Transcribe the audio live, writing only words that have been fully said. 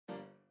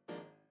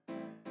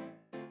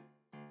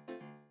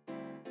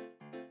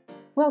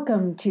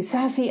Welcome to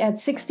Sassy at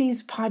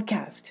 60s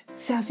podcast,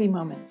 Sassy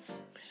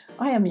Moments.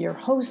 I am your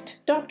host,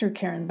 Dr.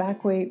 Karen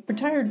Backway,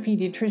 retired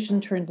pediatrician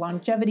turned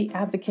longevity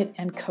advocate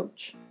and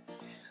coach.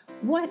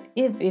 What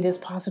if it is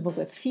possible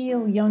to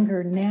feel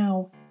younger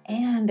now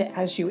and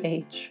as you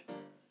age?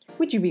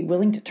 Would you be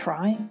willing to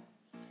try?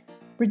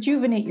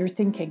 Rejuvenate your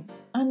thinking,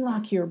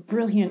 unlock your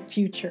brilliant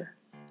future.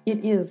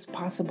 It is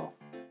possible.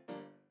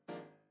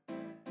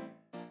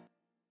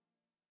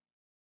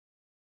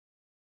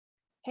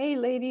 Hey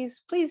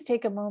ladies, please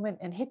take a moment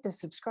and hit the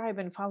subscribe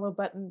and follow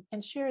button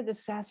and share the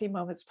Sassy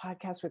Moments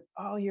podcast with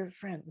all your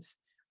friends.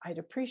 I'd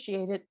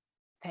appreciate it.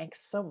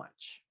 Thanks so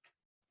much.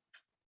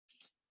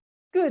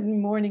 Good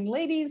morning,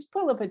 ladies.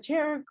 Pull up a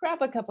chair,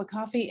 grab a cup of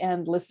coffee,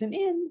 and listen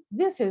in.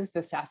 This is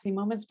the Sassy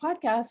Moments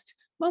podcast,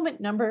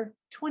 moment number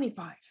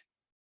 25,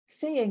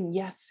 saying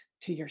yes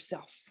to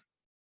yourself.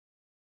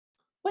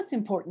 What's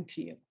important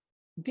to you?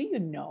 Do you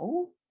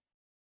know?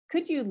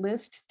 Could you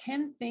list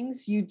 10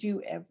 things you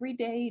do every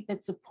day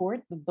that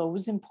support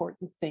those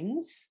important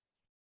things?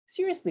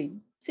 Seriously,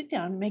 sit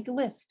down and make a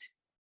list.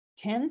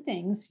 10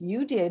 things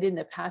you did in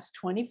the past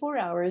 24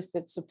 hours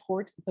that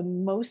support the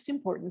most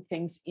important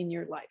things in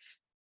your life.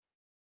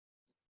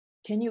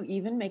 Can you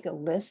even make a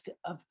list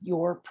of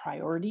your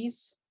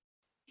priorities?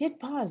 Hit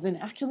pause and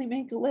actually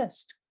make a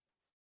list.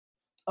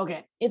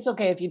 Okay, it's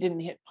okay if you didn't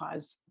hit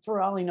pause.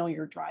 For all I know,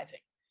 you're driving.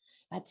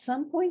 At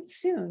some point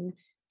soon,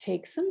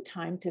 take some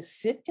time to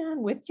sit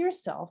down with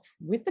yourself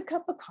with a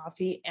cup of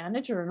coffee and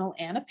a journal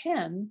and a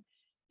pen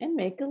and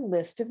make a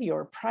list of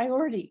your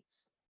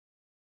priorities.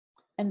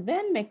 And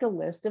then make a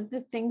list of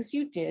the things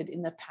you did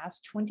in the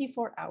past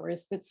 24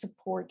 hours that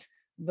support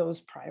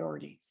those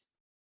priorities.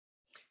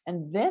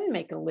 And then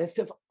make a list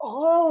of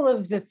all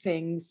of the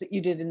things that you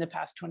did in the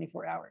past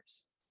 24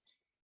 hours.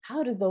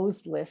 How do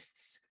those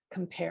lists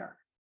compare?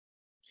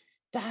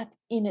 That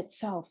in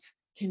itself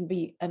can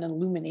be an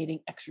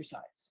illuminating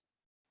exercise.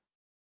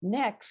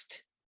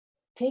 Next,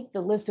 take the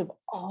list of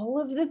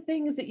all of the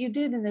things that you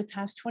did in the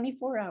past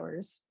 24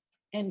 hours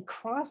and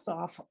cross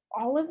off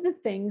all of the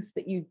things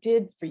that you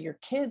did for your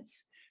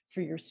kids,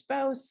 for your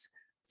spouse,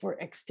 for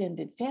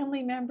extended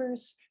family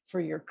members, for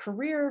your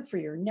career, for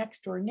your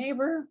next door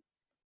neighbor.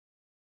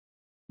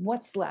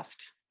 What's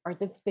left are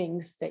the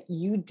things that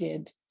you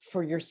did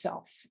for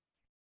yourself.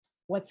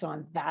 What's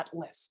on that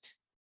list?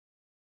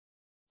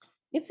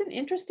 It's an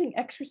interesting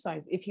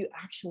exercise if you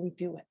actually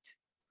do it.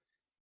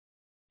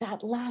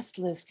 That last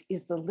list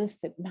is the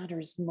list that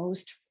matters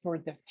most for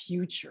the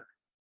future.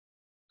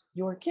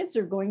 Your kids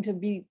are going to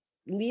be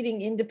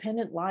leading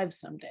independent lives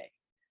someday,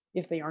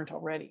 if they aren't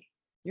already.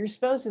 Your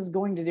spouse is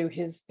going to do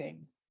his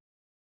thing.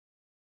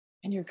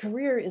 And your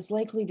career is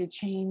likely to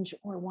change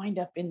or wind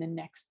up in the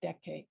next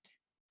decade.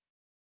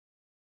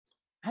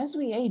 As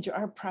we age,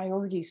 our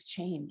priorities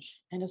change.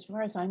 And as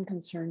far as I'm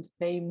concerned,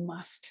 they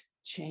must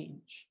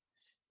change.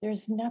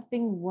 There's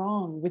nothing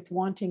wrong with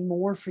wanting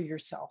more for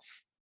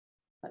yourself.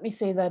 Let me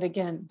say that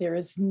again. There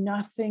is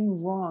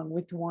nothing wrong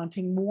with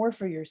wanting more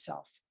for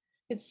yourself.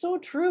 It's so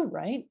true,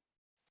 right?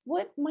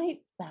 What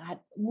might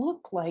that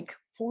look like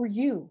for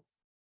you,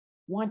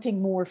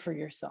 wanting more for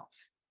yourself?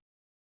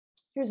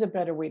 Here's a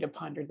better way to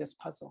ponder this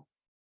puzzle.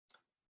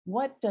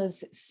 What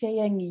does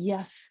saying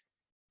yes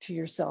to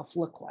yourself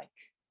look like?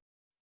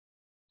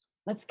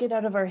 Let's get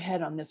out of our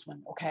head on this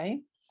one,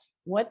 okay?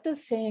 What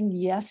does saying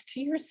yes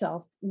to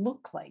yourself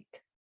look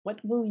like? What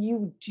will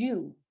you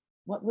do?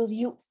 What will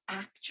you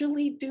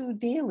actually do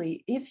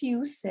daily if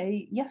you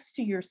say yes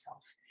to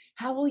yourself?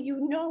 How will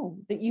you know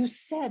that you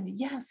said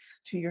yes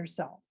to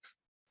yourself?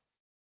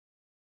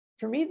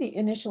 For me, the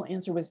initial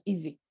answer was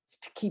easy. It's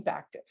to keep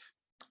active.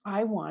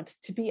 I want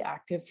to be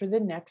active for the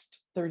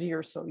next 30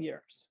 or so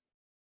years.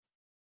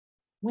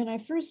 When I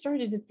first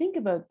started to think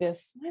about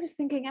this, I was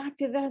thinking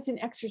active as in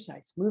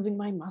exercise, moving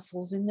my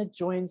muscles in the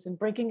joints and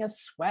breaking a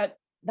sweat,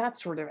 that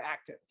sort of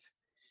active.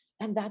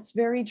 And that's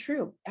very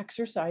true.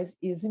 Exercise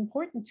is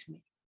important to me.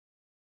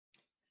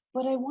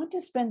 But I want to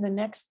spend the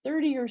next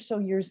 30 or so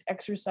years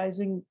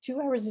exercising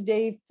 2 hours a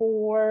day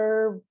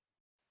for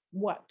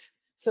what?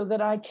 So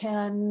that I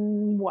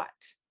can what?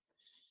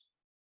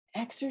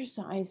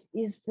 Exercise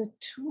is the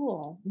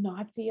tool,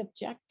 not the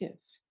objective.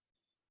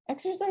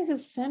 Exercise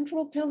is a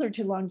central pillar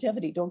to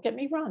longevity. Don't get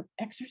me wrong.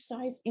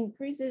 Exercise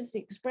increases the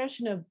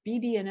expression of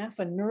BDNF,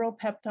 a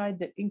neuropeptide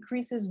that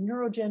increases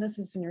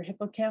neurogenesis in your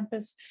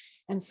hippocampus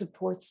and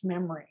supports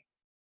memory.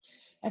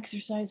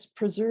 Exercise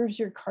preserves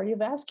your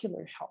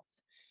cardiovascular health.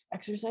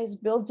 Exercise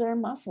builds our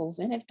muscles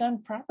and, if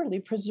done properly,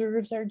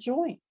 preserves our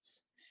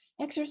joints.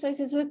 Exercise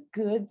is a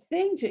good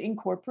thing to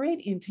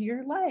incorporate into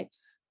your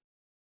life.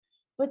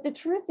 But the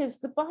truth is,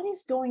 the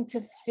body's going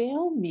to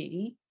fail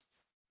me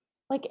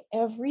like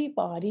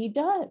everybody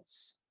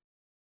does.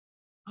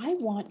 I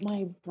want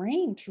my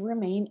brain to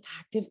remain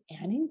active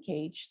and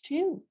engaged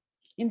too.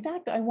 In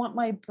fact, I want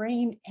my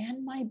brain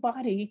and my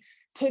body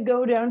to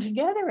go down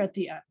together at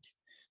the end.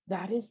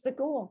 That is the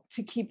goal,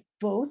 to keep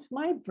both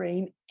my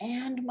brain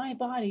and my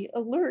body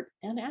alert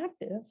and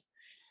active,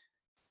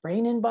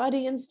 brain and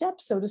body in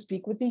step, so to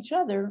speak, with each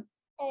other,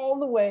 all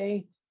the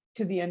way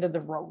to the end of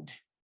the road.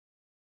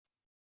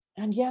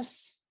 And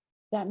yes,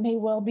 that may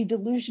well be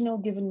delusional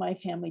given my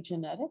family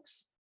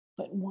genetics,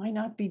 but why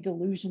not be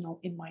delusional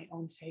in my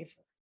own favor?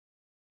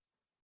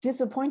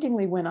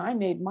 Disappointingly, when I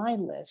made my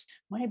list,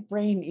 my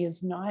brain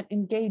is not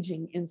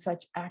engaging in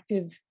such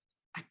active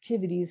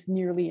activities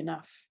nearly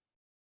enough.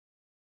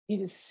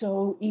 It is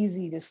so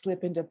easy to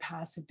slip into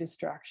passive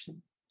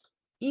distraction,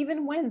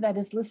 even when that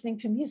is listening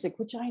to music,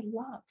 which I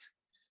love.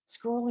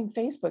 Scrolling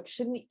Facebook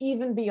shouldn't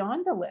even be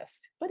on the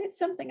list, but it's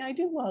something I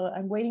do while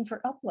I'm waiting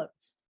for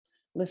uploads.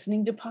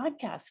 Listening to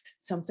podcasts,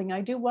 something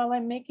I do while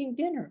I'm making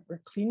dinner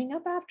or cleaning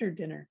up after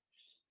dinner.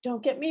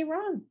 Don't get me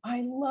wrong,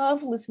 I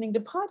love listening to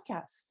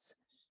podcasts,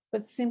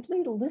 but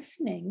simply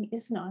listening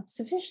is not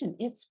sufficient.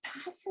 It's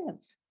passive.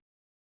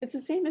 It's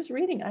the same as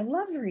reading. I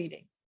love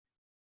reading,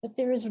 but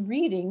there is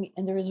reading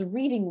and there is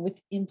reading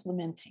with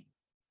implementing.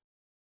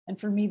 And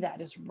for me,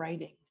 that is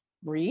writing.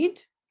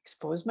 Read,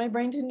 expose my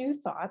brain to new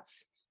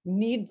thoughts,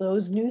 need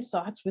those new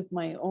thoughts with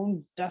my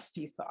own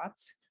dusty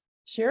thoughts,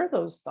 share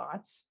those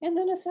thoughts, and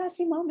then a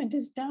sassy moment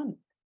is done.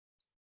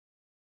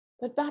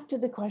 But back to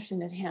the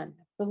question at hand,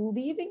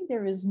 believing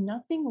there is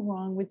nothing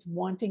wrong with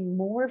wanting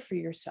more for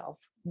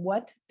yourself,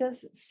 what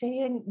does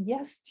saying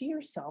yes to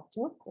yourself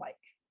look like?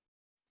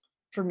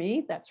 For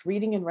me, that's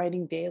reading and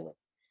writing daily,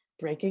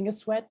 breaking a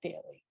sweat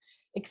daily,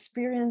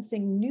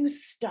 experiencing new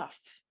stuff.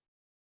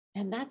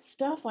 And that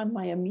stuff on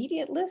my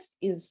immediate list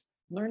is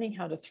learning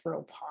how to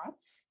throw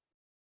pots,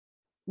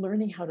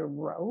 learning how to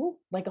row,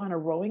 like on a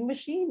rowing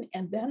machine,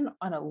 and then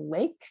on a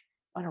lake,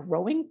 on a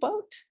rowing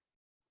boat.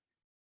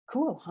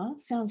 Cool, huh?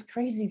 Sounds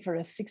crazy for a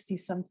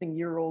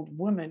 60-something-year-old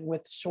woman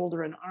with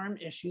shoulder and arm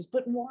issues,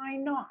 but why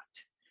not,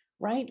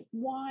 right?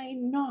 Why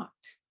not?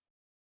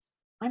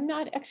 I'm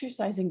not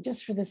exercising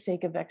just for the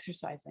sake of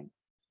exercising.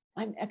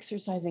 I'm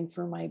exercising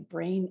for my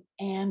brain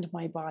and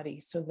my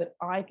body so that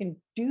I can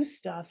do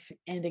stuff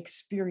and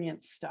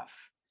experience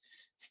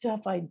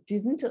stuff I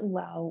didn't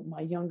allow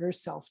my younger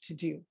self to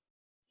do.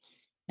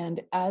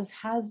 And as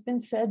has been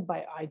said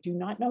by I do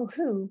not know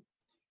who,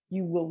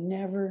 you will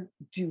never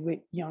do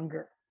it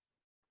younger.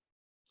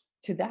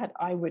 To that,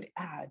 I would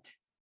add,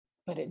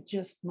 but it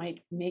just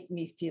might make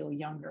me feel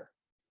younger.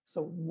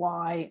 So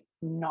why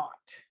not?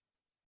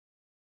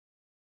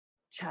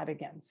 Chat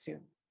again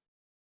soon.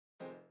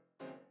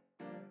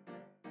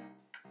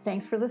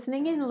 Thanks for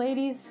listening in,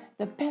 ladies.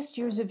 The best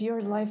years of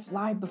your life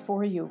lie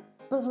before you.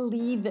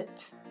 Believe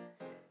it.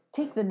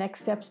 Take the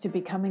next steps to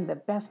becoming the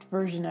best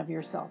version of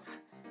yourself.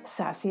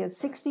 Sassy at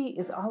 60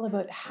 is all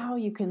about how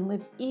you can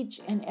live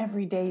each and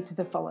every day to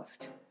the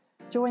fullest.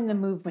 Join the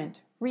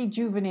movement,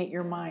 rejuvenate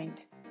your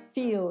mind,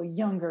 feel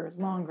younger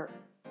longer.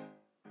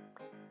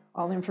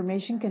 All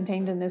information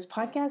contained in this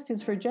podcast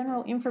is for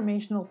general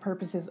informational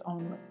purposes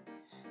only.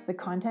 The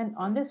content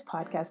on this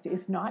podcast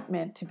is not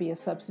meant to be a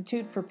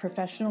substitute for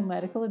professional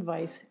medical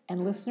advice,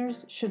 and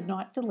listeners should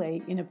not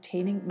delay in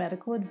obtaining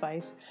medical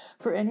advice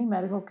for any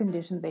medical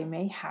condition they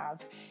may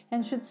have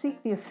and should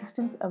seek the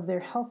assistance of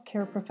their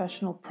healthcare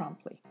professional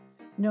promptly.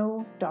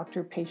 No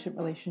doctor-patient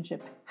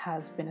relationship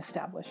has been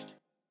established.